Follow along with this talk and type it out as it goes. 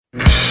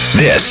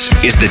This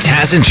is the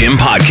Taz and Jim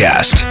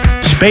podcast.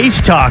 Space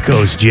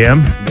tacos,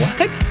 Jim.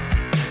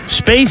 What?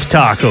 Space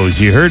tacos.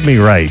 You heard me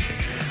right.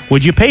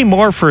 Would you pay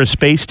more for a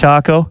space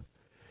taco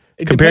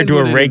compared to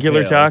a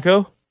regular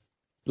taco?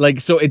 Like,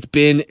 so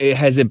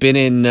has it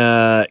been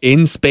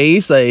in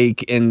space,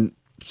 like, and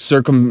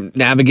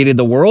circumnavigated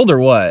the world, or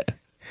what?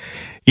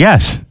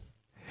 Yes.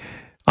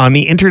 On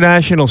the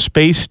International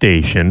Space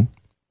Station,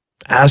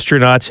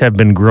 astronauts have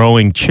been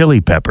growing chili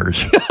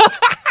peppers.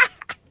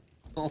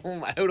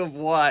 Out of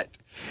what?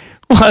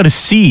 Well, out of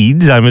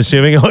seeds, I'm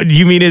assuming. Oh, do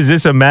you mean, is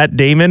this a Matt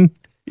Damon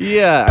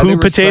poo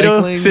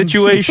potato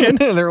situation?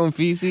 Their own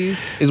feces?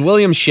 Is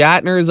William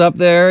Shatner's up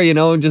there,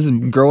 just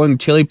growing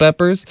chili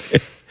peppers?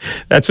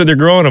 That's what they're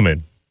growing them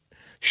in.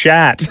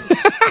 Shat.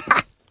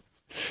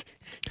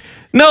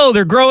 No,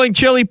 they're growing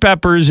chili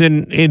peppers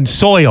in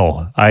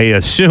soil, I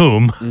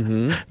assume.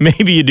 Mm-hmm.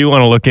 Maybe you do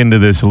want to look into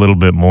this a little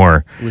bit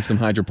more. With some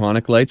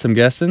hydroponic lights, I'm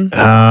guessing?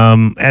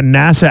 And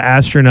NASA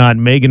astronaut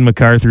Megan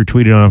McArthur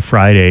tweeted on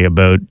Friday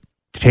about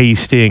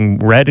tasting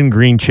red and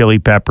green chili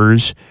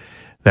peppers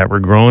that were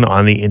grown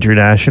on the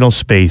International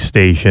Space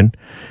Station,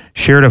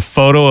 shared a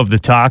photo of the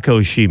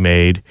tacos she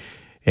made,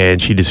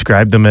 and she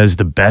described them as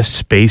the best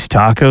space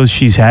tacos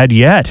she's had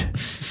yet.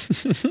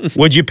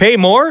 Would you pay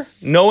more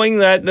knowing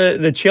that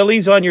the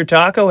chilies on your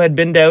taco had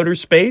been to outer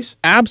space?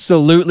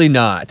 Absolutely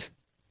not.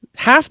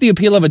 Half the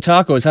appeal of a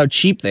taco is how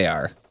cheap they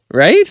are,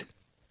 right?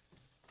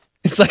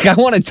 It's like, I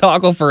want a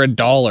taco for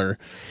 $1.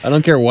 I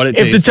don't care what it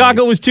tastes like. If the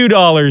taco was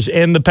 $2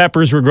 and the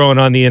peppers were grown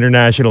on the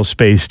International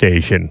Space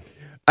Station.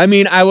 I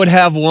mean, I would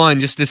have one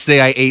just to say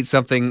I ate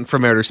something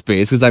from outer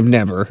space, because I've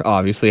never,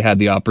 obviously, had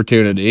the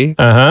opportunity.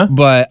 Uh-huh.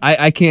 But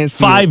I can't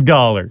see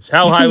 $5.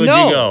 How high would you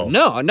go?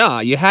 No.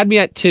 You had me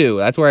at $2.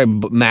 That's where I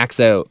max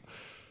out.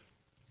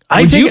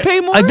 Would you pay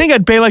more? I think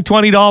I'd pay like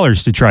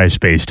 $20 to try a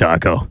space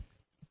taco.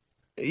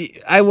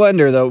 I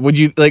wonder, though, would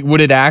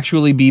it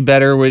actually be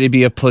better? Would it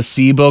be a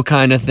placebo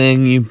kind of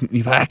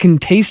thing? I can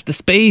taste the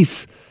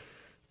space.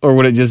 Or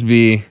would it just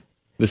be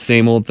the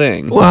same old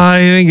thing? Well, I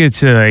think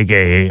it's like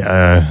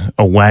a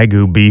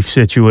Wagyu beef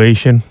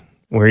situation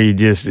where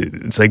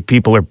it's like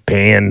people are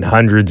paying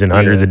hundreds and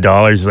hundreds of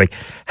dollars. Like,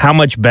 how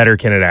much better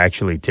can it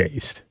actually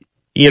taste?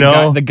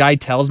 The guy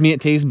tells me it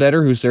tastes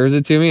better who serves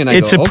it to me, and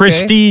it's a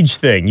prestige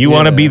thing. You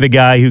want to be the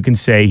guy who can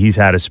say he's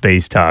had a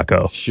space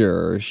taco.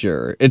 Sure.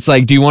 It's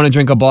like, do you want to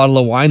drink a bottle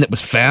of wine that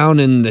was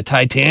found in the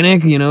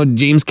Titanic?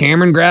 James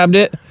Cameron grabbed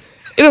it.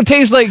 It'll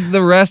taste like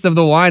the rest of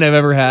the wine I've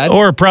ever had.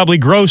 Or probably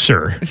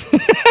grosser.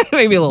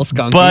 Maybe a little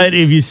skunky. But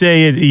if you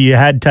say you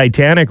had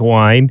Titanic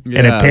wine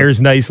and it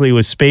pairs nicely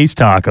with space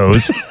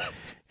tacos,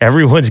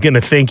 everyone's going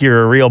to think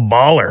you're a real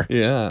baller.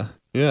 Yeah.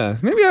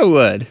 Maybe I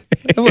would.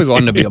 I've always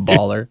wanted to be a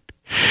baller.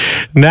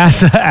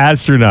 NASA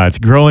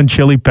astronauts growing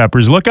chili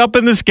peppers. Look up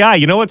in the sky.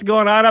 You know what's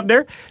going on up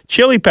there?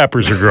 Chili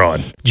peppers are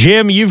growing.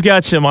 Jim, you've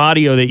got some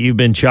audio that you've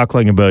been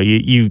chuckling about.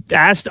 You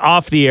asked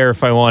off the air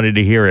if I wanted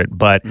to hear it,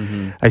 but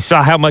I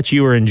saw how much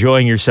you were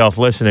enjoying yourself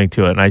listening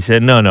to it, and I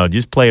said, no,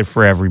 just play it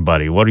for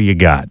everybody. What do you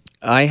got?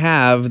 I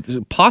have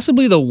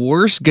possibly the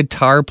worst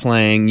guitar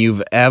playing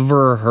you've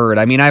ever heard.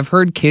 I mean, I've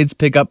heard kids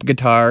pick up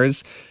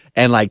guitars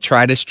and like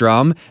try to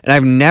strum, and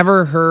I've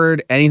never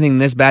heard anything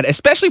this bad,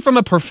 especially from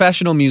a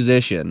professional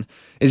musician.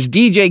 It's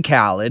DJ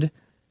Khaled.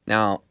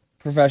 Now,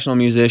 professional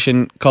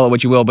musician, call it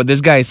what you will, but this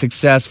guy is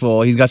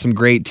successful. He's got some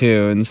great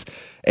tunes,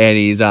 and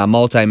he's a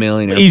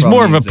multi-millionaire. He's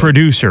more of a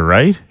producer,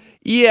 right?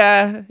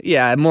 Yeah,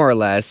 more or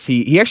less.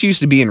 He actually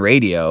used to be in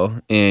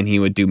radio, and he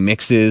would do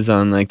mixes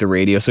on like the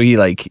radio. So he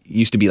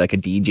used to be like a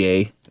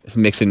DJ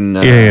mixing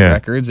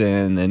records,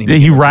 and then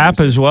he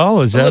rap as well.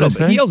 Is that his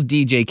thing? He yells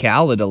DJ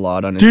Khaled a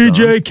lot on his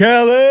DJ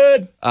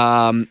Khaled.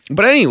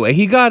 But anyway,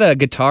 he got a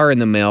guitar in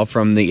the mail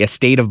from the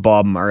estate of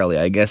Bob Marley.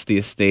 I guess the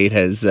estate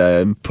has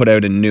put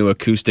out a new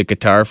acoustic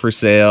guitar for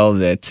sale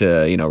that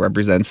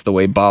represents the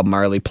way Bob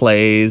Marley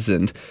plays,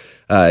 and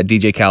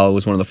DJ Khaled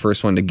was one of the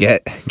first one to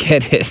get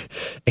it,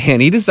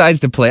 and he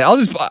decides to play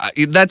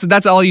it.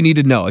 That's all you need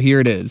to know. Here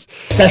it is.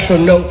 Special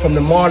note from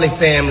the Marley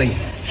family.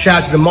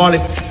 Shout out to the Marley.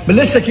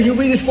 Melissa, can you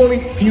read this for me?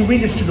 Can you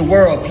read this to the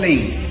world,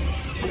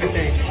 please?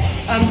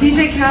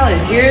 DJ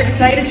Khaled, we're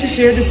excited to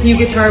share this new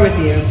guitar with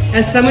you.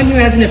 As someone who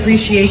has an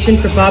appreciation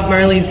for Bob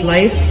Marley's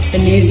life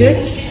and music,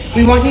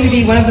 we want you to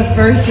be one of the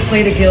first to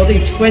play the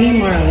Gildy 20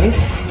 Marley,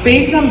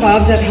 based on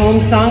Bob's at-home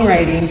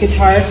songwriting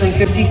guitar from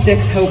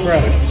 56 Hope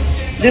Road.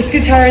 This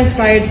guitar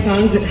inspired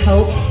songs that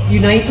help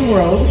unite the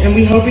world, and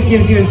we hope it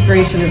gives you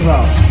inspiration as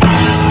well.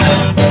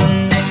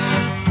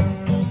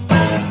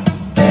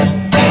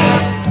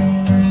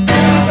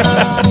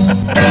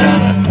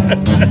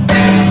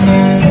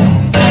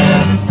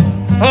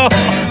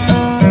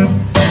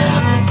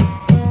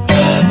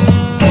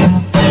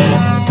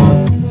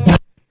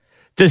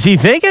 Does he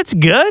think it's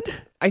good?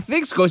 I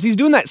think so, because he's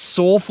doing that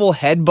soulful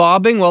head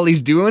bobbing while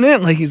he's doing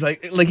it. Like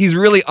he's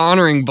really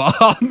honoring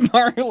Bob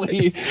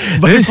Marley.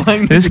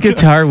 This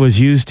guitar was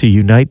used to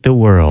unite the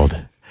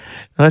world.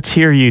 Let's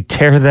hear you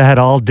tear that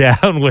all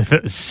down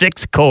with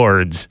 6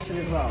 chords.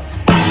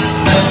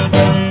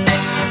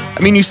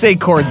 I mean, you say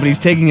chords, but he's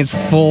taking his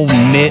full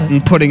mitt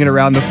and putting it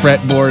around the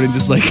fretboard and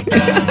just like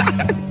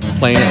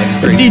playing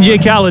it. Like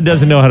DJ Khaled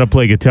doesn't know how to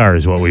play guitar,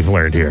 is what we've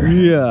learned here.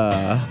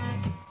 Yeah.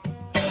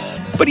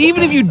 But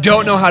even if you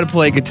don't know how to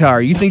play guitar,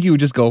 you think you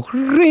would just go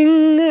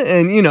ring,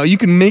 and you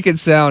can make it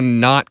sound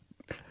not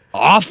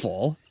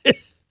awful.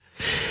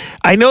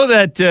 I know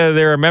that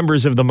there are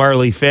members of the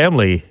Marley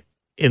family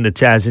in the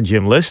Taz and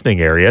Jim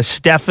listening area.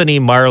 Stephanie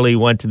Marley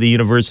went to the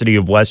University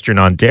of Western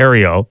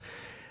Ontario,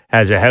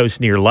 has a house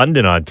near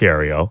London,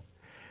 Ontario.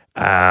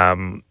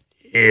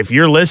 If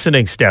you're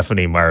listening,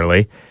 Stephanie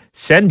Marley,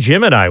 send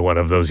Jim and I one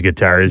of those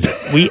guitars.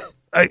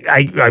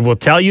 I will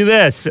tell you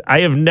this.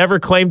 I have never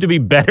claimed to be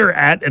better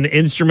at an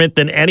instrument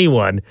than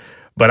anyone,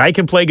 but I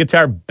can play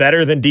guitar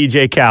better than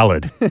DJ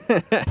Khaled.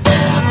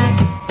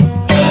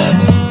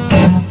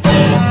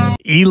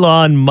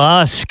 Elon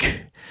Musk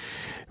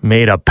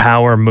made a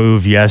power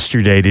move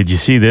yesterday. Did you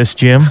see this,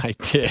 Jim? I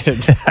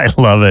did. I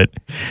love it.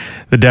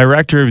 The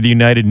director of the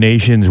United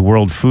Nations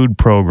World Food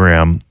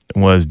Program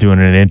was doing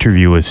an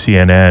interview with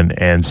CNN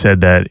and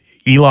said that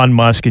Elon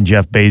Musk and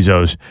Jeff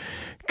Bezos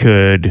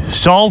could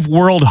solve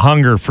world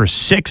hunger for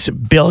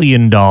 $6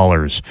 billion,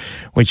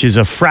 which is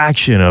a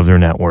fraction of their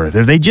net worth.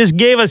 If they just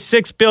gave us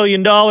 $6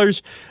 billion,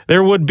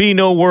 there would be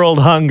no world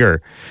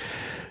hunger.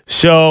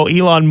 So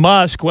Elon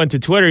Musk went to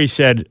Twitter. He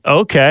said,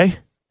 okay,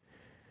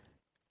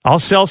 I'll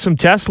sell some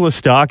Tesla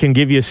stock and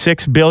give you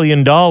 $6 billion.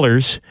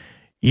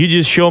 You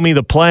just show me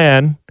the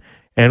plan,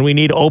 and we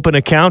need open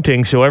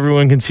accounting so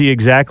everyone can see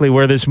exactly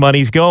where this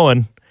money's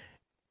going,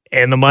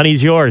 and the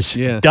money's yours.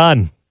 Yeah.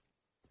 Done.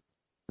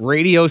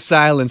 Radio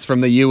silence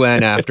from the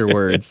UN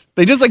afterwards.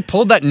 They just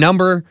pulled that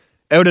number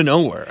out of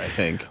nowhere, I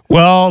think.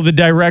 Well, the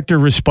director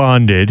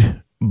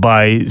responded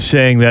by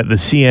saying that the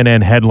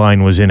CNN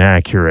headline was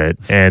inaccurate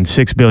and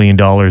 $6 billion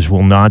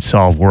will not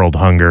solve world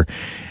hunger.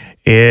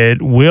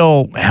 It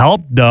will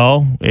help,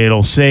 though.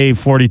 It'll save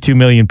 42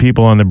 million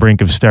people on the brink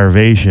of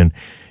starvation.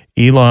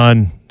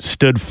 Elon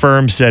stood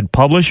firm, said,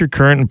 publish your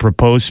current and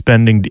proposed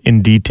spending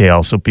in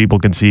detail so people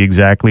can see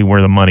exactly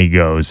where the money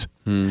goes.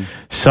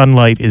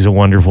 Sunlight is a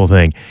wonderful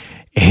thing.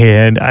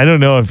 And I don't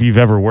know if you've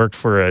ever worked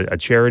for a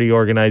charity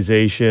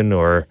organization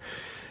or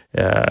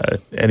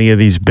any of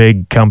these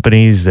big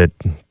companies that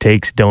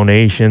takes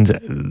donations.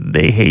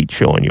 They hate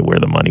showing you where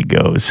the money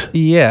goes.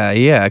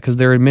 Yeah, because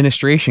their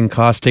administration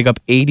costs take up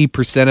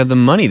 80% of the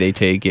money they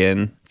take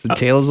in. It's the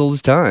tale as old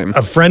as time.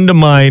 A friend of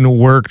mine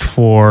worked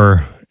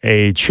for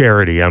a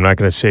charity. I'm not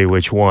going to say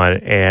which one.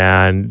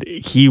 And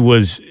he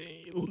was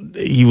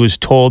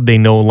told they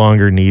no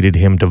longer needed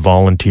him to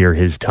volunteer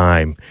his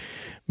time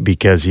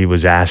because he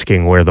was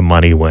asking where the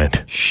money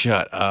went.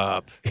 Shut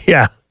up.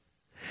 Yeah.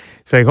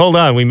 It's like, hold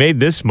on, we made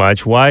this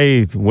much.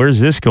 Where's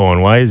this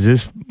going? Why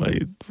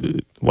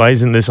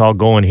isn't this all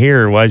going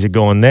here? Why is it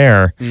going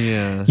there?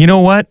 Yeah. You know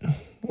what?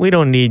 We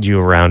don't need you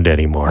around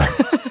anymore.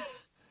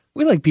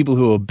 We like people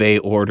who obey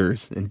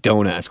orders and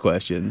don't ask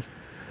questions.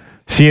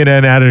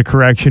 CNN added a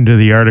correction to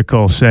the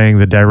article saying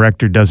the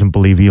director doesn't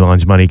believe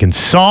Elon's money can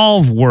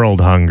solve world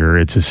hunger.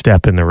 It's a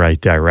step in the right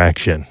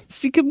direction.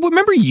 See,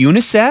 remember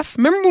UNICEF?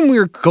 Remember when we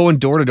were going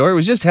door to door? It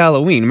was just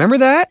Halloween. Remember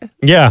that?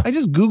 Yeah. I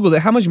just Googled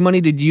it. How much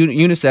money did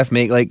UNICEF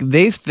make?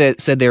 They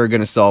said they were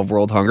going to solve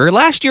world hunger.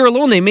 Last year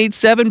alone, they made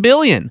 $7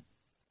 billion.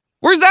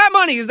 Where's that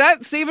money? Is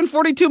that saving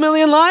 42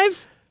 million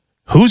lives?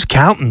 Who's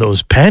counting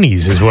those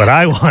pennies is what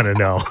I want to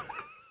know.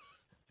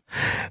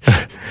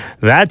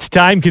 That's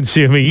time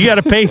consuming. You got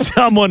to pay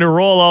someone to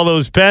roll all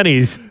those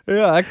pennies.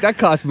 Yeah, that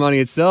costs money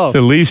itself. It's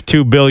at least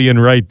 $2 billion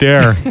right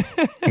there.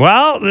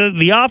 Well,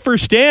 the offer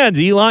stands.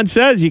 Elon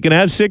says you can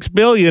have $6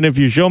 billion if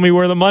you show me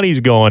where the money's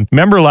going.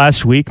 Remember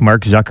last week,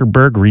 Mark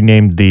Zuckerberg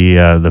renamed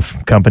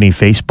the company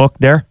Facebook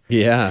there?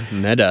 Yeah,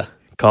 Meta.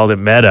 Called it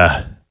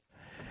Meta.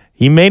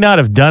 He may not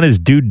have done his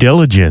due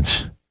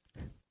diligence.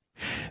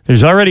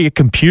 There's already a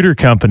computer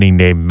company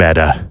named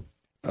Meta.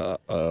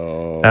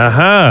 Uh-oh.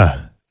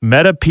 Uh-huh.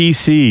 Meta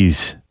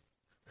PCs.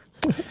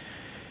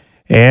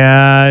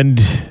 And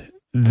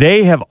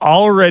they have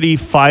already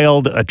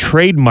filed a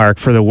trademark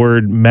for the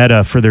word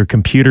Meta for their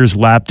computers,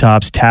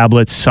 laptops,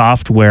 tablets,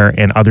 software,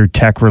 and other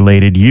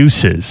tech-related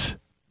uses.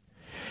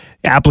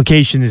 The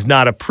application is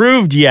not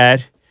approved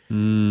yet,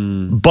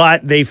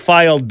 but they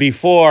filed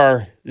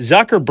before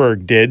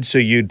Zuckerberg did, so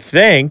you'd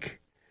think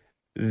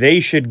they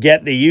should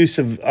get the use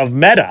of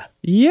Meta.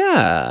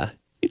 Yeah.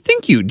 You'd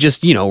think you'd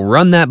just,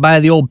 run that by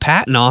the old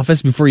patent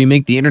office before you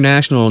make the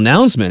international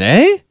announcement,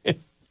 eh?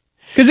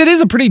 Because it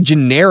is a pretty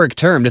generic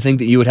term to think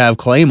that you would have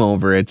claim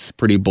over. It's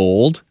pretty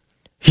bold.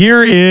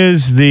 Here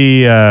is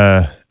the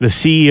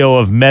CEO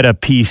of Meta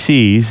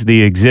PCs,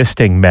 the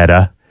existing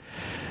Meta,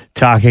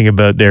 talking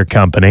about their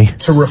company.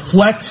 To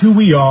reflect who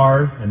we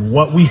are and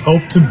what we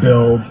hope to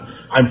build,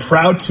 I'm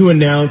proud to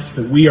announce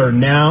that we are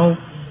now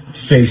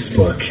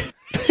Facebook.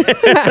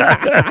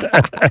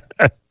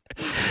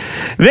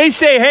 They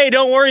say, hey,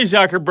 don't worry,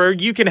 Zuckerberg,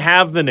 you can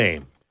have the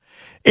name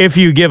if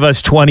you give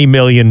us $20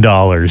 million.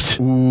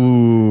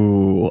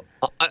 Ooh.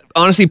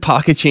 Honestly,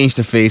 pocket change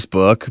to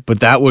Facebook, but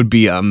that would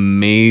be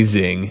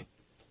amazing.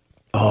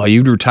 Oh,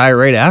 you'd retire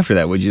right after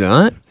that, would you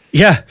not?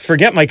 Yeah,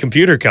 forget my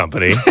computer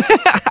company.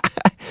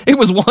 It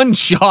was one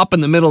shop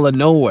in the middle of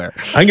nowhere.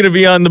 I'm going to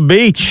be on the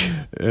beach.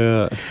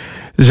 Yeah.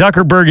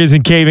 Zuckerberg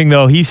isn't caving,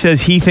 though. He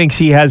says he thinks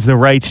he has the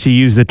rights to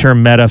use the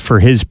term Meta for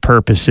his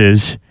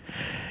purposes.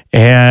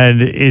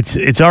 And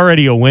it's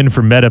already a win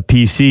for Meta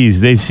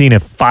PCs. They've seen a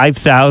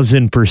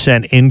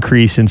 5,000%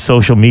 increase in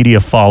social media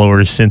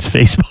followers since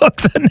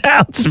Facebook's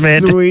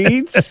announcement.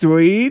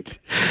 Sweet.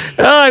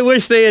 Oh, I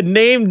wish they had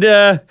named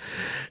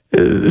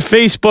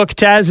Facebook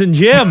Taz and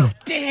Jim.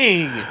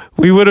 Dang.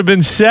 We would have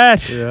been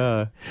set.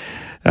 Yeah.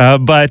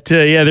 But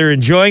they're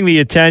enjoying the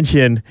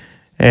attention,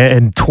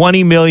 and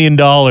 $20 million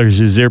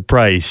is their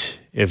price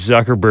if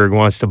Zuckerberg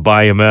wants to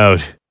buy him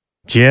out.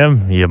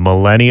 Jim, you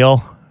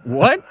millennial.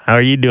 What? How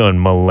are you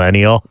doing,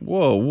 millennial?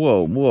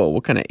 Whoa.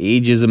 What kind of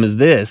ageism is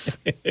this?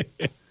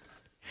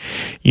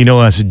 You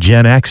know us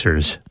Gen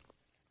Xers.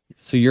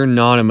 So you're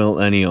not a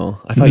millennial.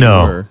 I thought you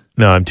were.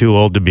 No, I'm too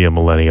old to be a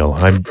millennial.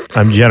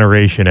 I'm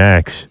Generation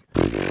X.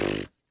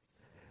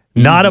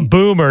 Not a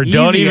boomer.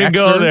 Don't Easy even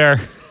go Xer. there.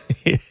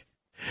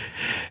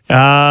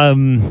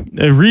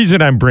 The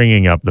reason I'm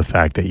bringing up the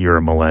fact that you're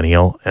a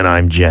millennial and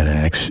I'm Gen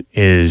X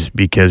is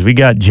because we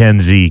got Gen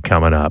Z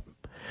coming up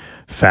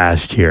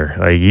fast here.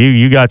 Like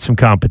you got some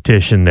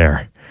competition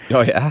there.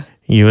 Oh, yeah?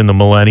 You and the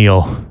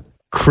millennial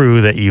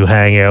crew that you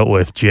hang out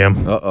with,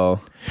 Jim.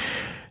 Uh-oh.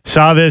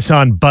 Saw this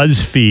on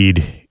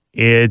BuzzFeed.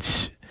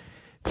 It's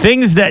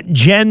things that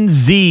Gen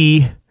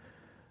Z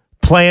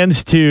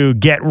plans to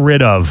get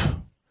rid of.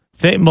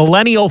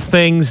 Millennial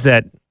things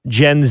that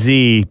Gen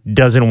Z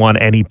doesn't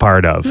want any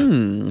part of.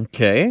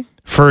 Okay.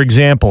 For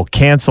example,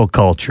 cancel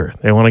culture.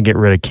 They want to get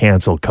rid of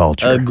cancel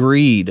culture.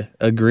 Agreed.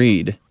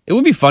 It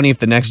would be funny if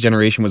the next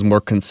generation was more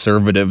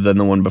conservative than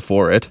the one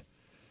before it.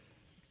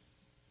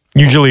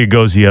 Usually it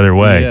goes the other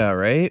way. Yeah,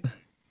 right?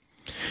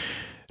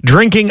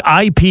 Drinking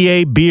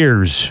IPA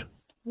beers.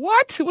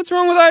 What? What's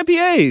wrong with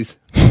IPAs?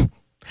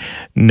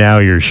 Now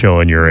you're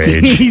showing your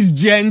age. These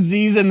Gen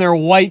Zs and their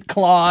White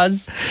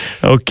Claws.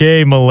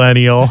 Okay,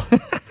 millennial.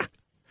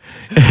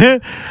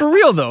 For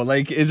real though,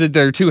 like, is it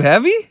they're too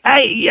heavy?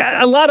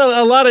 A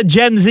lot of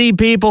Gen Z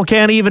people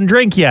can't even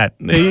drink yet.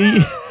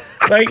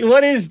 Like,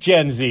 what is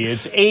Gen Z?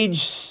 It's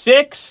age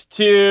 6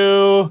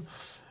 to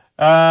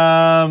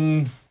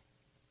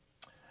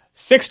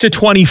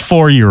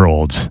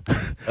 24-year-olds.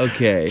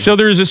 Okay. So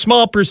there's a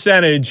small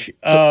percentage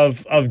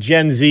of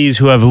Gen Zs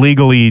who have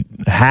legally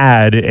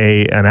had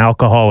an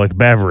alcoholic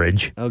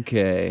beverage.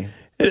 Okay.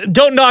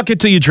 Don't knock it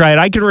till you try it.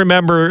 I can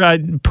remember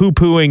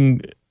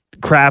poo-pooing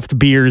craft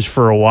beers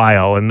for a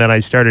while, and then I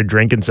started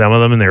drinking some of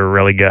them, and they were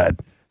really good.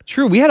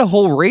 True, we had a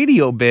whole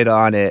radio bit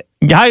on it.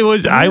 I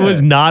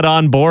was not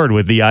on board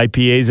with the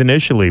IPAs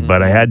initially,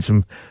 but I had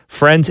some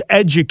friends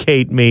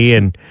educate me,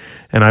 and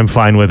I'm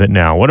fine with it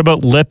now. What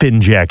about lip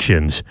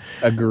injections?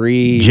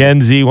 Agreed.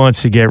 Gen Z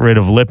wants to get rid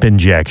of lip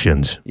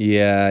injections.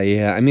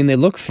 Yeah. I mean, they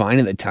look fine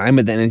at the time,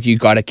 but then you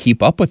got to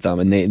keep up with them,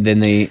 and they Do go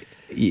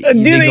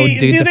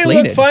they deflated.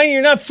 look fine?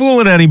 You're not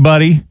fooling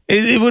anybody.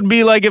 It would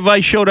be like if I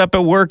showed up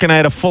at work and I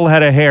had a full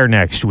head of hair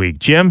next week,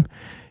 Jim.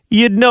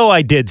 You'd know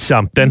I did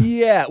something.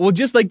 Yeah, well,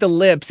 just like the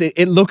lips,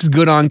 it looks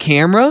good on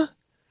camera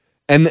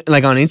and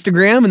like on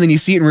Instagram, and then you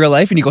see it in real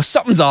life and you go,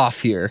 something's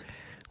off here.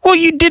 Well,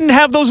 you didn't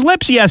have those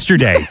lips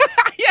yesterday.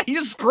 Yeah, you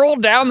just scroll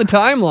down the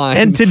timeline.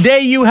 And today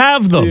you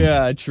have them.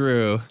 Yeah,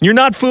 true. You're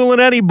not fooling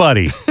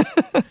anybody.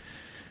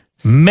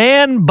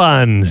 Man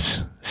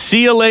buns.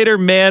 See you later,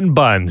 man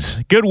buns.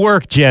 Good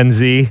work, Gen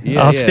Z.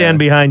 I'll stand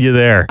behind you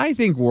there. I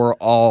think we're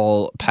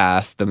all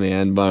past the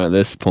man bun at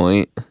this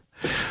point.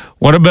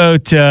 What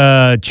about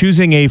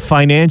choosing a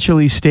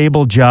financially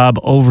stable job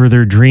over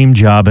their dream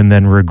job and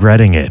then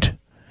regretting it?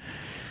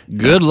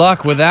 Good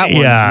luck with that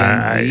one,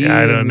 Yeah, Gen Z.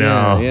 I don't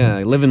know. Yeah,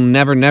 live in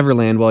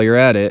Neverland while you're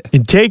at it.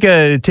 And take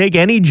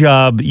any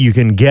job you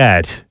can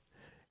get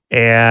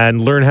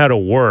and learn how to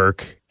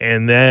work,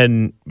 and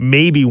then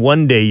maybe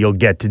one day you'll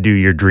get to do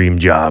your dream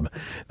job.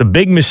 The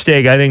big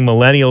mistake I think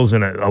millennials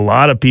and a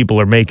lot of people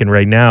are making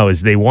right now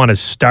is they want to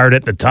start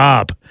at the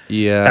top.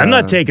 Yeah. I'm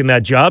not taking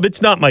that job.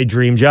 It's not my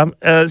dream job.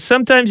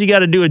 Sometimes you got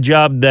to do a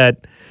job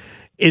that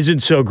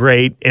isn't so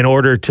great in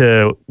order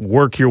to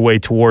work your way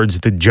towards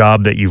the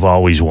job that you've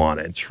always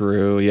wanted.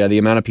 True. Yeah, the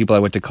amount of people I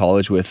went to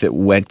college with that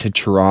went to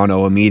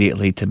Toronto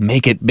immediately to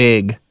make it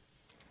big.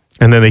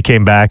 And then they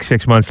came back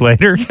 6 months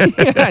later.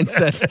 Yeah, and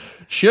said,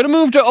 should have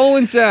moved to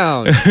Owen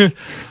Sound.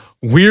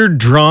 Weird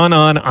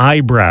drawn-on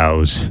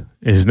eyebrows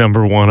is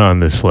number one on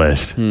this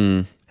list.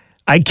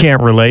 I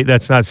can't relate.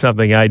 That's not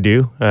something I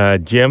do.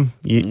 Jim,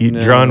 you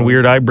No. drawn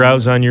weird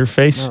eyebrows on your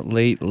face? Not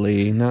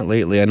lately.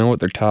 I know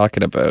what they're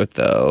talking about,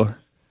 though.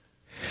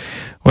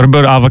 What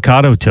about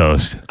avocado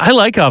toast? I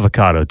like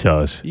avocado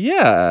toast.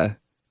 Yeah.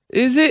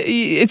 Is it?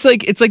 It's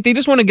like they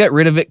just want to get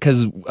rid of it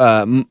because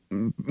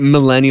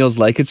millennials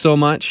like it so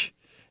much,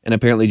 and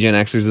apparently Gen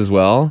Xers as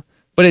well.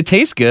 But it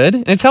tastes good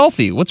and it's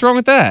healthy. What's wrong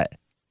with that?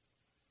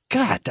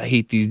 God, I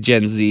hate these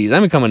Gen Zs.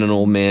 I'm becoming an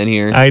old man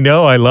here. I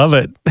know. I love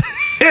it.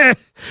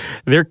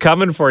 They're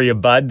coming for you,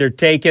 bud. They're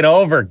taking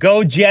over.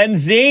 Go Gen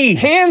Z.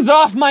 Hands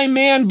off my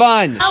man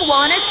bun. I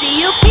wanna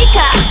see you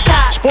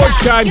peacock.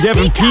 Sports Time's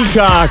Evan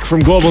Peacock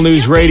from Global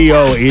News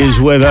Radio is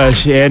with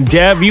us. And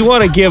Dev, you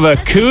want to give a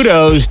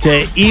kudos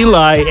to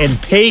Eli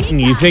and Peyton.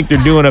 You think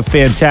they're doing a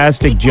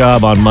fantastic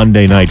job on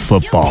Monday Night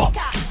Football.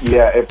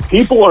 Yeah, if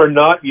people are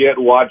not yet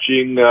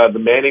watching the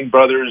Manning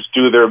brothers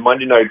do their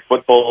Monday Night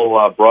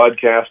Football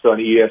broadcast on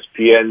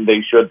ESPN,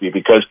 they should be,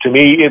 because to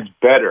me it's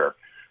better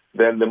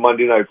than the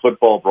Monday Night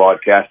Football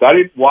broadcast. I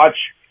didn't watch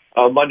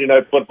Monday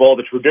Night Football,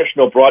 the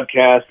traditional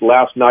broadcast,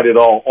 last night at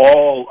all.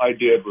 All I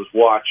did was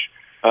watch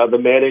the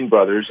Manning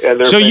brothers, and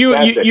they're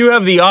fantastic. you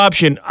have the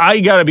option. I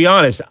got to be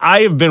honest.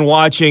 I have been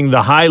watching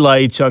the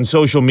highlights on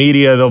social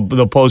media.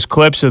 They'll post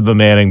clips of the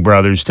Manning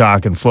brothers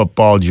talking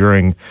football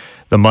during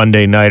the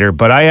Monday Nighter,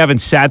 but I haven't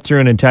sat through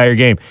an entire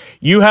game.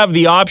 You have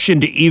the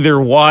option to either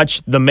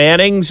watch the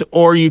Mannings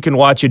or you can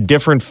watch a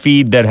different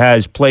feed that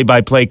has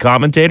play-by-play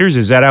commentators.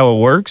 Is that how it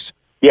works?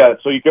 Yeah,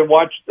 so you can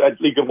watch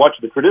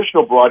the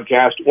traditional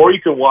broadcast, or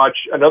you can watch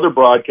another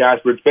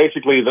broadcast where it's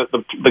basically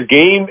the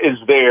game is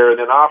there, and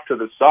then off to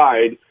the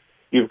side,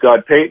 you've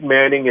got Peyton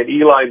Manning and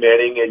Eli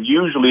Manning, and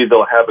usually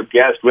they'll have a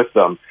guest with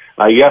them.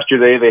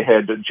 Yesterday they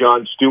had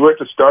Jon Stewart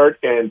to start,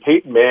 and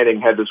Peyton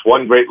Manning had this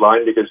one great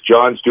line because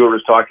Jon Stewart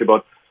was talking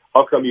about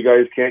how come you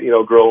guys can't,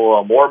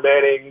 grow more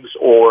Mannings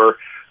or,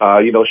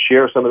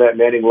 share some of that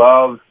Manning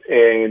love.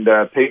 And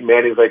Peyton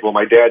Manning's like, well,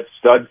 my dad's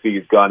stud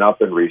fee's gone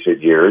up in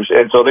recent years.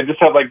 And so they just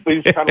have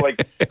these kind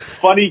of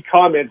funny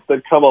comments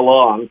that come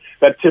along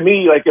that to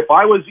me, if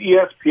I was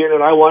ESPN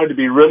and I wanted to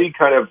be really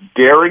kind of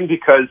daring,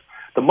 because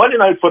the Monday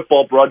Night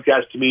Football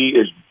broadcast to me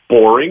is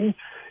boring.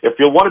 If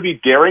you want to be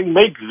daring,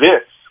 make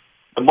this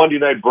the Monday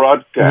Night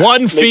broadcast.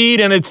 One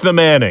feed and it's the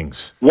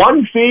Mannings.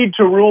 One feed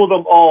to rule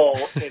them all,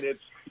 and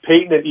it's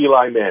Peyton and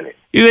Eli Manning.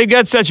 They've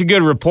got such a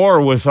good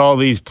rapport with all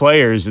these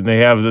players, and they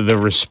have the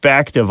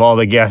respect of all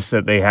the guests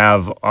that they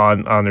have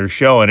on their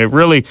show. And it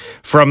really,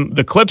 from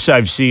the clips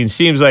I've seen,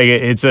 seems like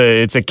it's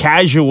a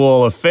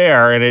casual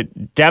affair, and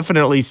it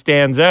definitely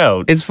stands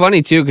out. It's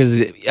funny too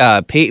because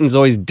Peyton's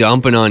always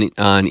dumping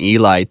on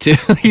Eli too.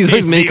 He's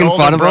always making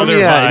fun of him.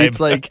 Yeah,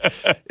 and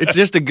it's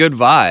just a good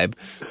vibe.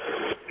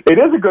 It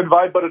is a good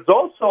vibe, but it's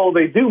also,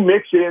 they do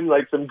mix in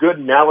some good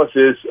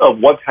analysis of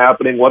what's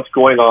happening, what's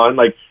going on.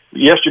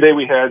 Yesterday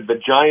we had the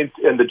Giants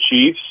and the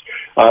Chiefs.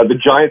 The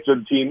Giants are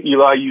the team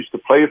Eli used to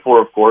play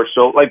for, of course.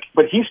 So,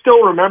 but he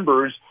still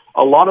remembers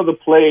a lot of the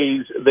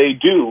plays they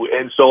do.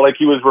 And so,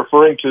 he was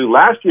referring to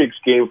last week's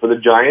game for the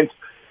Giants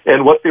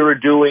and what they were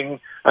doing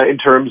in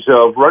terms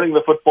of running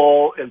the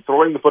football and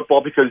throwing the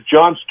football, because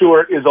Jon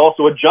Stewart is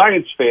also a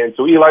Giants fan.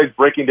 So Eli's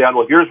breaking down,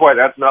 well, here's why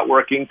that's not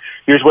working.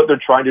 Here's what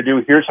they're trying to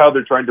do. Here's how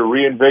they're trying to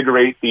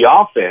reinvigorate the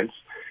offense.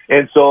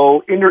 And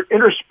so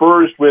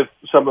interspersed with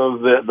some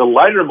of the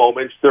lighter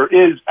moments, there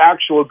is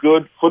actual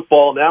good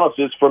football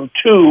analysis from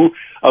two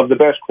of the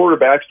best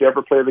quarterbacks to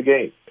ever play the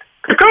game.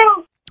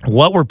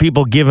 What were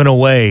people giving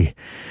away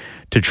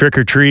to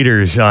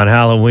trick-or-treaters on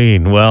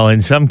Halloween? Well,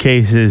 in some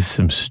cases,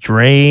 some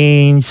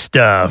strange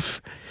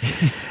stuff.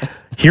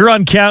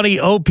 Huron County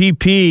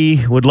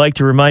OPP would like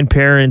to remind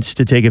parents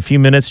to take a few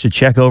minutes to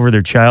check over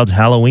their child's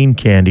Halloween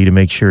candy to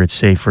make sure it's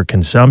safe for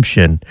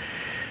consumption.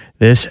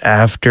 This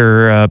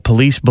after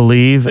police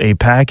believe a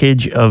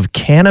package of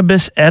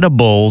cannabis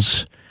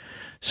edibles,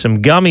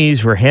 some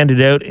gummies, were handed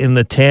out in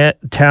the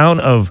town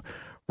of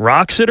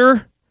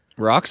Roxeter.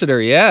 Roxeter,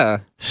 yeah.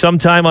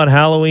 Sometime on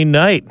Halloween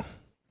night.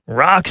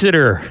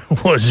 Roxeter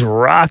was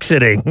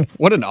roxeting.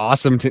 What an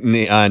awesome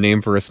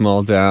name for a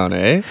small town,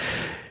 eh?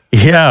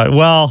 Yeah,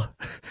 well,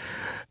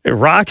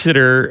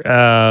 Roxeter,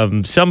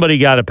 somebody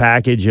got a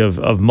package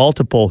of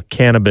multiple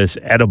cannabis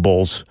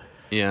edibles.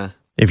 Yeah.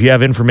 If you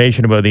have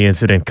information about the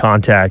incident,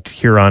 contact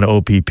Huron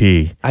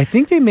OPP. I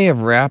think they may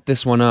have wrapped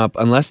this one up,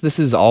 unless this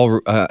is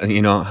all,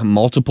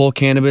 multiple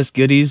cannabis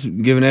goodies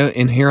given out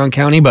in Huron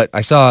County. But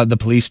I saw the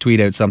police tweet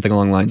out something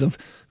along the lines of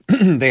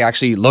they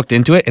actually looked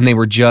into it and they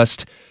were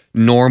just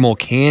normal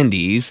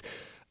candies.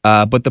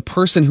 But the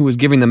person who was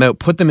giving them out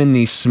put them in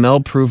these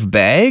smell-proof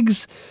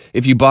bags.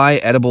 If you buy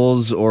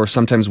edibles or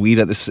sometimes weed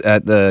at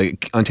the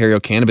Ontario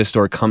Cannabis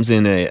Store, it comes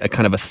in a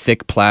kind of a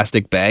thick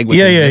plastic bag with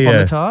a zip on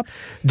the top.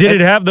 Did it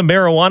have the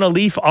marijuana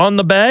leaf on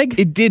the bag?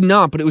 It did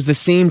not, but it was the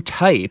same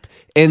type.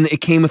 And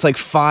it came with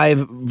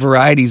 5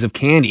 varieties of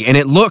candy. And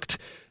it looked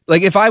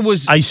like if I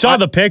was... I saw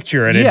the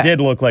picture and it did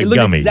look like gummies. It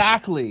looked gummies.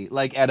 Exactly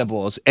like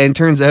edibles. And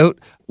turns out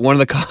one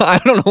of the I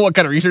don't know what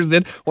kind of research they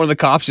did. One of the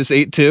cops just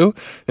ate 2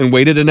 and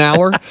waited an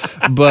hour.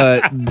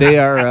 But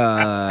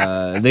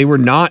they were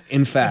not,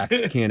 in fact,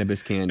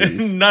 cannabis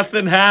candies.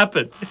 Nothing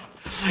happened.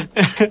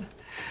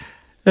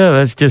 Oh,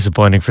 that's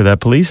disappointing for that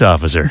police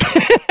officer.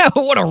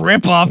 What a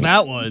ripoff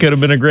that was. Could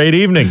have been a great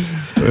evening.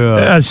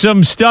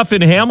 Some stuff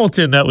in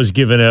Hamilton that was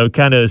given out,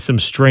 kind of some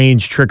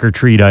strange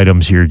trick-or-treat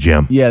items here,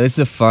 Jim. Yeah, this is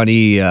a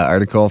funny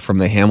article from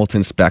the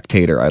Hamilton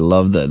Spectator. I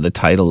love the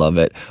title of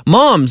it.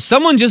 Mom,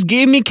 someone just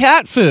gave me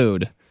cat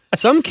food.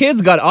 Some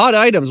kids got odd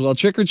items while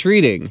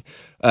trick-or-treating.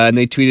 And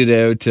they tweeted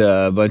out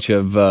a bunch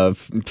of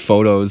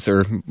photos,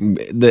 or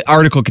the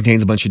article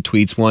contains a bunch of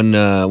tweets.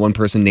 One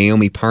person,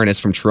 Naomi Parnas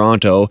from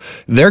Toronto,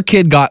 their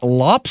kid got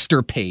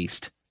lobster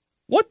paste.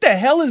 What the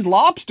hell is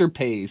lobster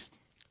paste?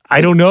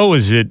 I don't know.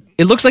 It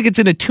looks like it's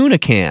in a tuna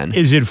can.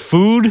 Is it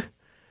food?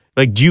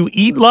 Like, do you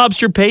eat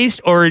lobster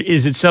paste, or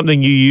is it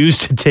something you use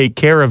to take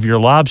care of your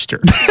lobster?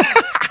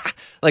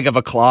 Like if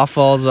a claw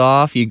falls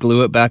off, you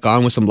glue it back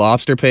on with some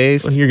lobster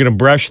paste. You're going to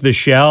brush the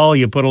shell.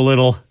 You put a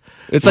little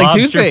it's lobster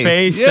like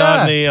toothpaste paste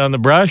on the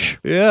brush.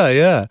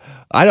 Yeah.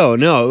 I don't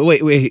know.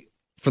 Wait.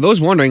 For those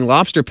wondering,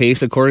 lobster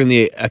paste, according to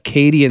the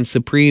Acadian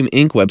Supreme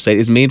Inc. website,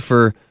 is made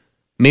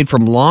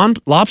from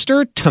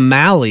lobster,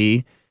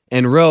 tamale,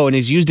 and roe, and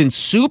is used in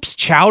soups,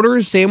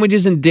 chowders,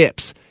 sandwiches, and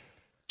dips.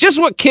 Just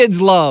what kids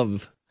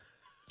love.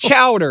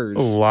 Chowders.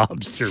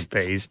 Lobster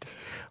paste.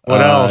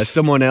 What else?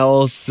 Someone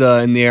else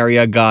in the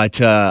area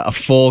got a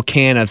full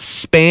can of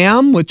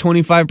Spam with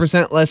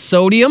 25% less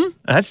sodium.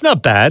 That's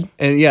not bad.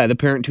 And yeah, the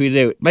parent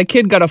tweeted out, my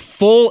kid got a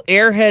full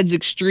Airheads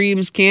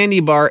Extremes candy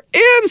bar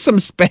and some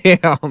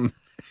Spam.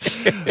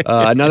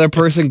 Another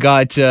person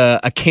got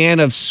a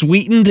can of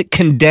sweetened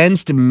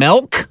condensed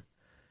milk,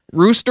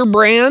 Rooster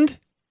brand.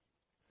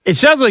 It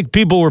sounds like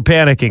people were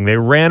panicking. They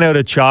ran out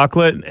of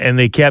chocolate, and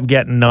they kept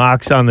getting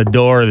knocks on the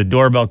door. The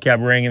doorbell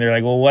kept ringing. They're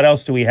like, well, what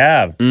else do we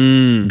have?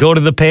 Go to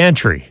the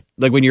pantry.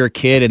 Like when you're a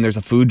kid and there's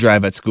a food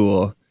drive at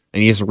school,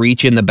 and you just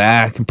reach in the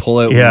back and pull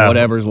out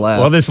whatever's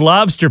left. Well, this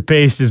lobster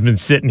paste has been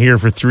sitting here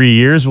for 3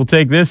 years. We'll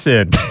take this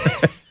in.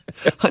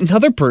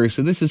 Another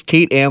person, this is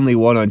Kate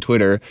Amley1 on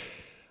Twitter.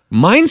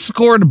 Mine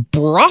scored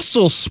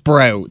Brussels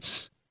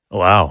sprouts.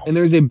 Wow. And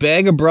there's a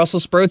bag of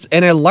Brussels sprouts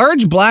and a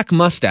large black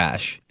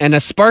mustache and a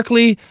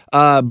sparkly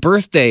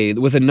birthday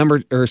with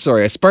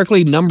a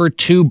sparkly number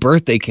 2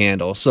 birthday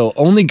candle. So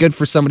only good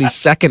for somebody's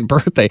second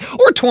birthday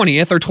or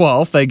 20th or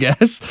 12th, I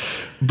guess.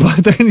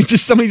 But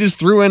somebody just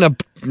threw in a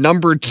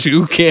number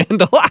 2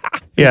 candle.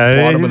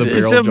 Yeah,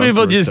 some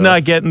people just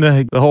not getting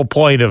the whole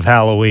point of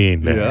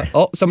Halloween. Yeah.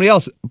 Oh, somebody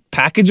else,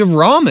 package of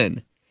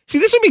ramen. See,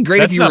 this would be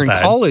great if you were in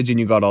college and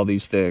you got all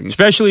these things.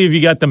 Especially if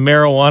you got the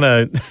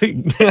marijuana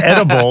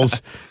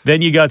edibles,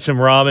 then you got some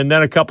ramen,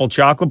 then a couple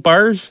chocolate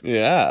bars.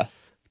 Yeah.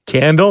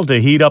 Candle to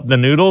heat up the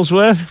noodles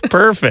with.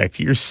 Perfect.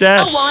 You're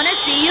set. I want to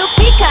see you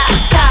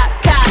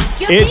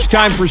peacock. It's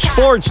time for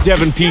sports.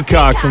 Devin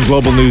Peacock from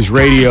Global News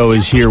Radio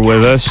is here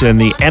with us,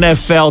 and the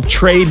NFL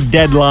trade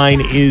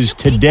deadline is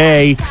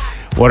today.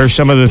 What are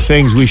some of the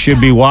things we should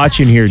be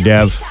watching here,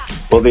 Dev?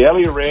 Well, the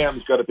LA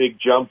Rams got a big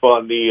jump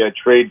on the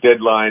trade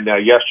deadline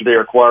yesterday,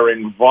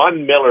 acquiring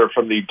Von Miller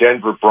from the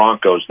Denver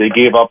Broncos. They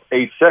gave up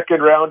a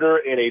second-rounder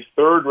and a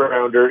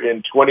third-rounder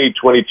in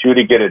 2022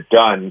 to get it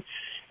done.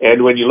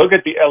 And when you look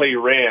at the LA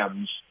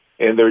Rams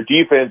and their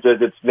defense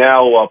as it's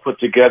now put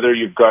together,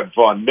 you've got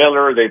Von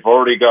Miller, they've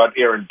already got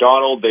Aaron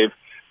Donald, they've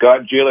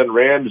got Jalen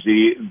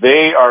Ramsey.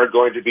 They are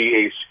going to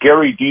be a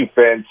scary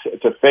defense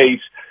to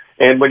face.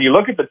 And when you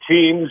look at the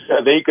teams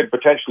they could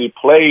potentially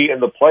play in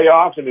the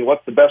playoffs, I mean,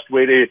 what's the best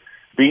way to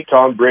beat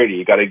Tom Brady?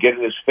 You got to get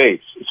in his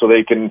face so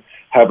they can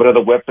have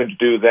another weapon to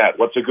do that.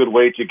 What's a good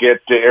way to get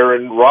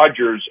Aaron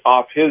Rodgers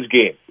off his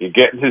game? You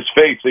get in his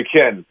face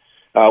again.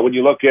 When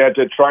you look at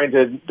trying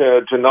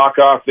to knock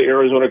off the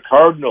Arizona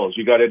Cardinals,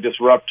 you got to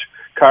disrupt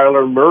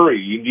Kyler Murray.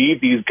 You need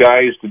these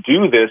guys to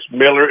do this.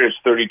 Miller is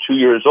 32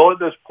 years old at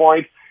this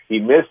point. He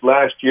missed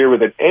last year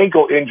with an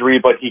ankle injury,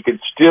 but he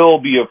can still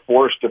be a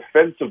force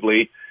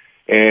defensively.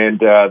 And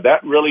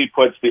that really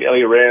puts the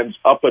LA Rams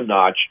up a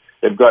notch.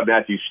 They've got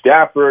Matthew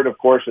Stafford, of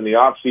course, in the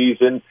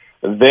offseason.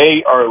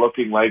 They are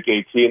looking like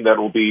a team that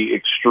will be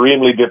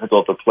extremely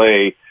difficult to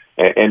play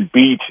and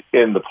beat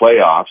in the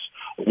playoffs.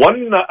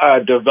 One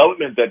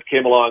development that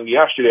came along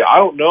yesterday, I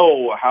don't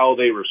know how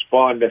they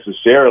respond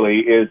necessarily,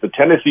 is the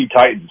Tennessee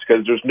Titans,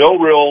 because there's no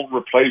real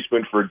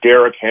replacement for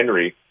Derrick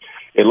Henry.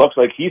 It looks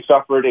like he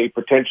suffered a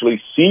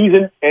potentially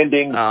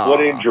season-ending foot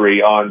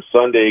injury on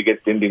Sunday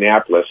against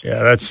Indianapolis.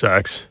 Yeah, that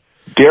sucks.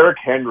 Derrick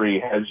Henry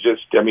has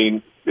just, I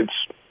mean, it's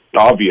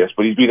obvious,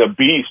 but he's been a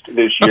beast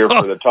this year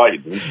for the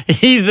Titans.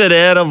 He's an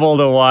animal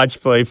to watch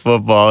play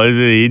football,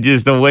 isn't he?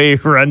 Just the way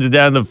he runs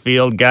down the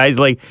field, guys,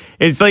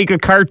 it's like a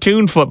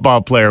cartoon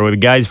football player with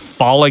guys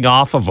falling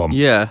off of him.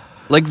 Yeah.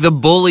 Like the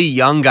bully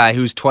young guy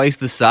who's twice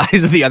the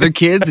size of the other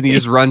kids, and he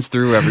just runs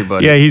through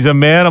everybody. Yeah, he's a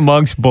man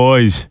amongst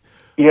boys.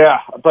 Yeah,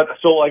 but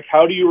so,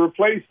 how do you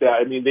replace that?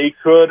 I mean, they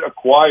could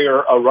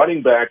acquire a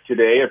running back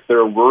today if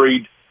they're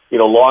worried,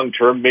 long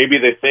term. Maybe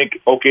they think,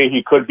 okay,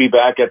 he could be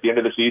back at the end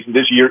of the season.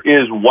 This year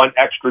is one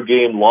extra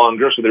game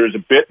longer, so there's a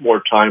bit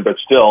more time, but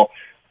still,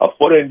 a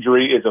foot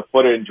injury is a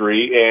foot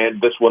injury,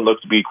 and this one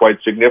looks to be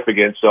quite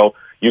significant. So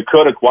you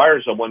could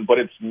acquire someone, but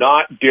it's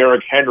not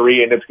Derrick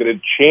Henry, and it's going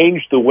to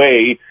change the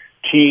way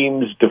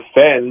teams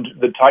defend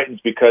the Titans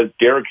because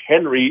Derrick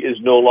Henry is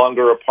no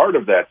longer a part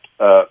of that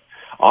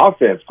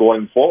offense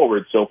going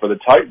forward. So for the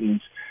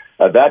Titans,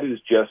 that is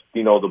just,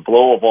 the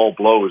blow of all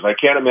blows. I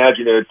can't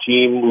imagine a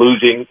team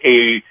losing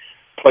a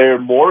player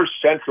more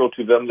central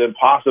to them than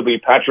possibly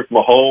Patrick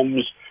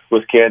Mahomes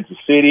with Kansas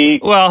City.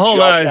 Well, hold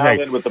on a Josh second.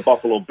 Allen with the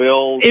Buffalo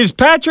Bills. Is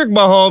Patrick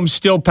Mahomes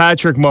still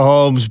Patrick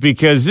Mahomes?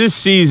 Because this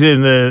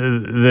season,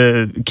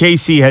 the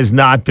KC has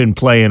not been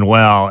playing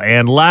well.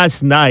 And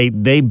last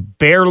night, they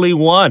barely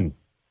won.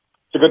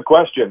 It's a good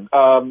question.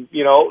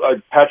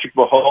 Patrick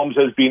Mahomes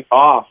has been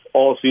off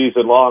all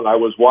season long. I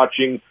was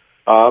watching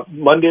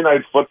Monday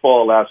Night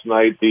Football last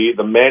night,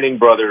 the Manning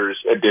Brothers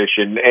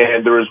edition,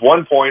 and there was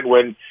one point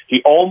when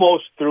he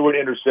almost threw an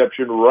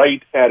interception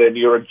right at a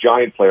New York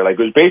Giant player. Like,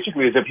 it was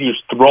basically as if he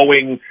was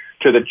throwing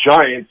to the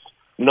Giants,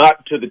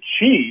 not to the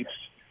Chiefs.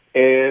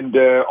 And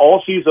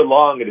all season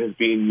long, it has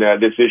been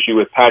this issue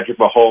with Patrick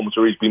Mahomes,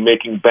 where he's been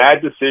making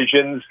bad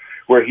decisions,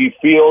 where he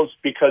feels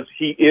because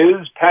he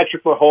is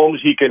Patrick Mahomes,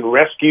 he can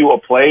rescue a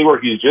play, where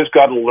he's just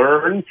got to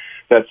learn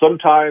that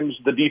sometimes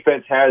the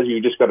defense has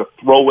you just got to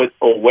throw it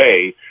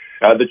away.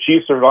 The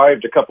Chiefs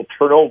survived a couple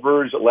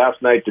turnovers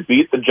last night to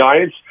beat the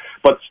Giants,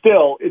 but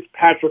still, it's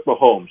Patrick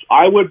Mahomes.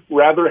 I would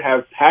rather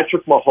have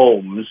Patrick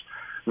Mahomes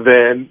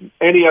than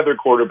any other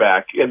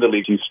quarterback in the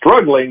league. He's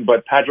struggling,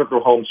 but Patrick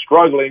Mahomes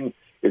struggling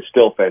is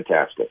still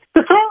fantastic.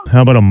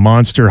 How about a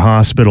monster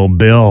hospital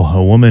bill?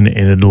 A woman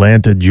in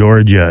Atlanta,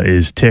 Georgia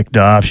is ticked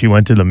off. She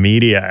went to the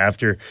media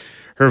after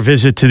her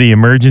visit to the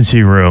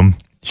emergency room.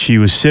 She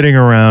was sitting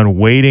around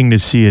waiting to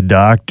see a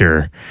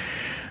doctor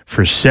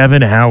for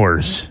 7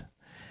 hours.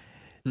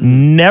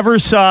 Never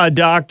saw a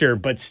doctor,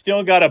 but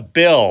still got a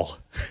bill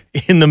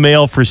in the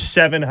mail for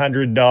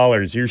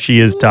 $700. Here she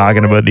is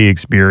talking about the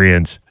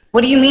experience.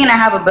 What do you mean I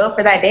have a bill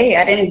for that day?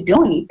 I didn't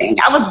do anything.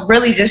 I was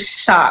really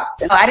just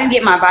shocked. I didn't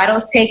get my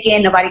vitals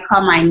taken. Nobody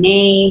called my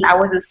name. I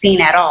wasn't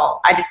seen at all.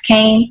 I just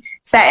came,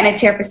 sat in a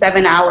chair for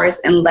 7 hours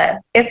and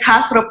left. It's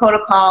hospital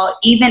protocol.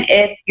 Even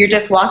if you're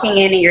just walking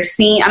in and you're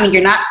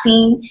not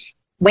seen.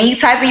 When you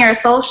type in your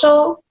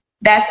social,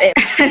 that's it.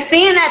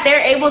 Seeing that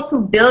they're able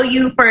to bill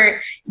you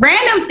for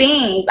random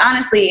things,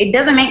 honestly, it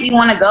doesn't make me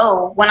want to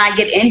go when I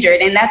get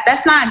injured. And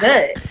that's not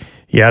good.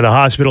 Yeah, the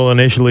hospital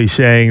initially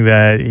saying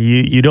that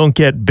you don't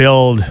get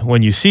billed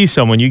when you see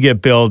someone. You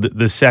get billed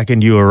the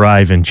second you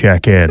arrive and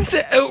check in. It's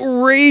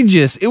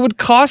outrageous. It would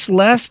cost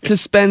less to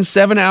spend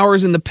 7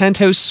 hours in the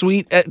penthouse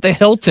suite at the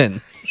Hilton.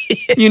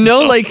 You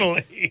know,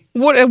 Totally. like,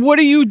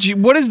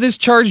 what is this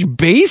charge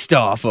based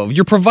off of?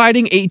 You're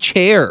providing a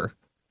chair.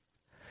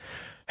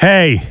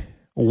 Hey,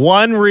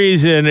 one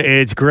reason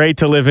it's great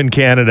to live in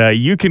Canada,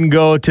 you can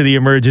go to the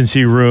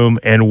emergency room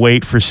and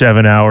wait for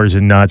 7 hours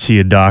and not see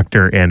a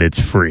doctor, and it's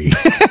free.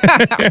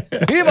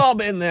 We've all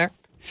been there.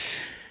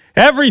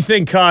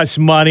 Everything costs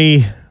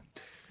money.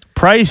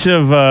 Price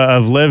of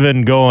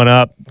living going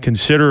up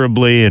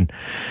considerably, and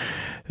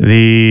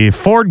the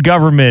Ford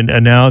government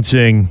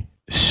announcing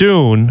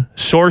soon,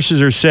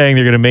 sources are saying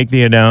they're going to make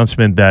the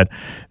announcement that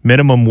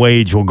minimum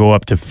wage will go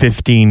up to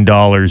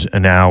 $15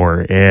 an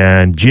hour.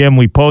 And Jim,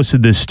 we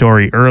posted this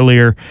story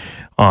earlier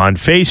on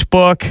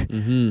Facebook.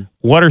 Mm-hmm.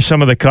 What are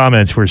some of the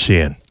comments we're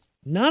seeing?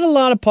 Not a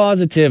lot of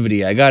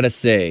positivity, I gotta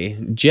say.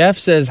 Jeff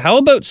says, how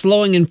about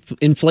slowing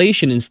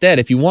inflation instead?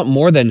 If you want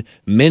more than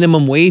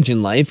minimum wage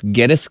in life,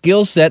 get a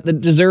skill set that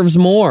deserves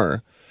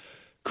more.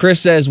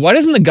 Chris says, why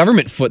doesn't the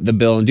government foot the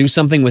bill and do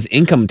something with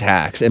income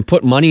tax and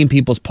put money in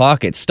people's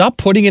pockets? Stop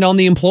putting it on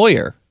the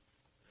employer.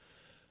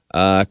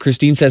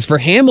 Christine says, for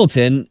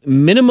Hamilton,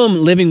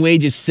 minimum living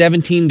wage is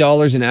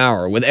 $17 an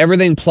hour. With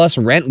everything plus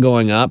rent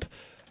going up,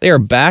 they are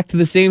back to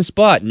the same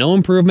spot. No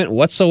improvement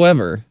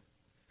whatsoever.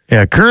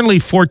 Yeah, currently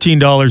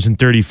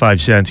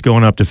 $14.35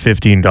 going up to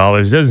 $15.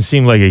 Doesn't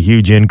seem like a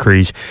huge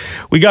increase.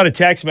 We got a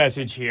text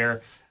message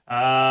here.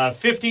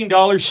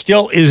 $15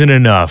 still isn't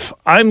enough.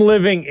 I'm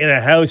living in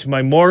a house.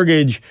 My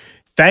mortgage,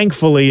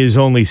 thankfully, is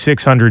only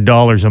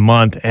 $600 a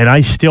month, and I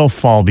still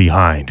fall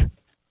behind.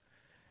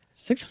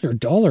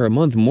 $600 a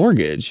month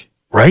mortgage?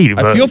 Right.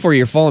 I feel for you,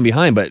 you're falling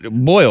behind, but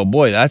boy, oh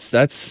boy, that's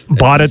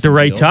bought at the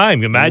right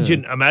time.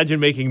 Imagine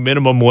making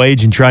minimum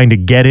wage and trying to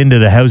get into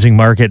the housing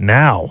market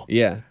now.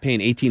 Yeah, paying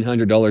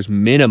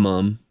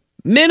 $1,800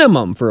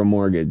 minimum for a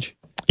mortgage.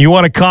 You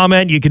want to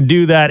comment? You can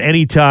do that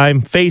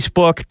anytime.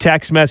 Facebook,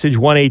 text message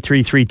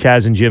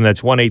 1-833-TAZ and Jim.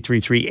 That's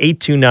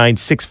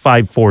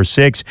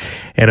 1-833-829-6546.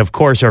 And of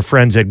course, our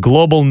friends at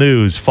Global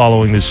News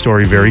following this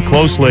story very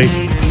closely.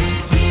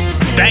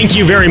 Thank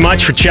you very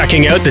much for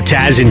checking out the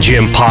Taz and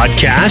Jim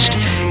podcast.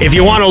 If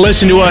you want to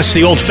listen to us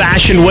the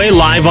old-fashioned way,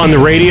 live on the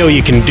radio,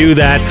 you can do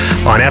that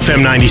on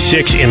FM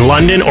 96 in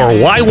London or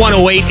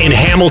Y108 in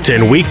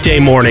Hamilton, weekday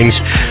mornings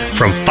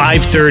from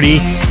 5:30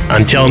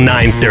 until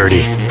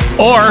 9:30.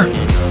 Or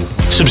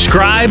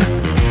subscribe,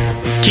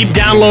 keep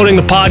downloading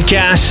the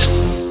podcasts,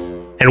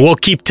 and we'll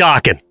keep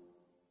talking.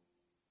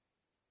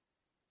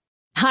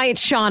 Hi,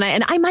 it's Shauna,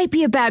 and I might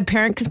be a bad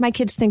parent because my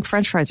kids think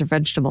French fries are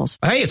vegetables.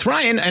 Hey, it's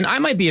Ryan, and I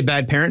might be a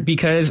bad parent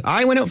because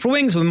I went out for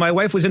wings when my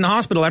wife was in the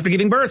hospital after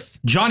giving birth.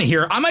 Johnny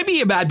here. I might be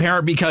a bad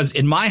parent because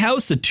in my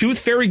house, the tooth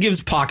fairy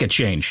gives pocket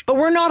change. But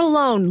we're not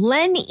alone.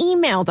 Len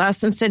emailed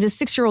us and said his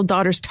 6-year-old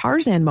daughter's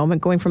Tarzan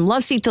moment going from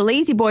love seat to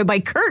lazy boy by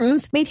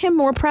curtains made him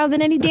more proud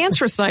than any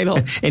dance recital.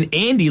 And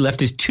Andy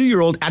left his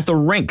 2-year-old at the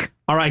rink.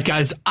 All right,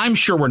 guys, I'm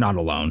sure we're not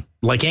alone.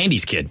 Like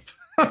Andy's kid.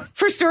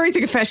 For stories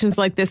and confessions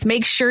like this,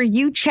 make sure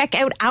you check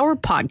out our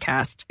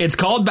podcast. It's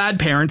called Bad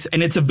Parents,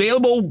 and it's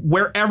available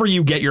wherever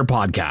you get your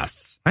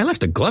podcasts. I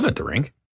left a glove at the rink.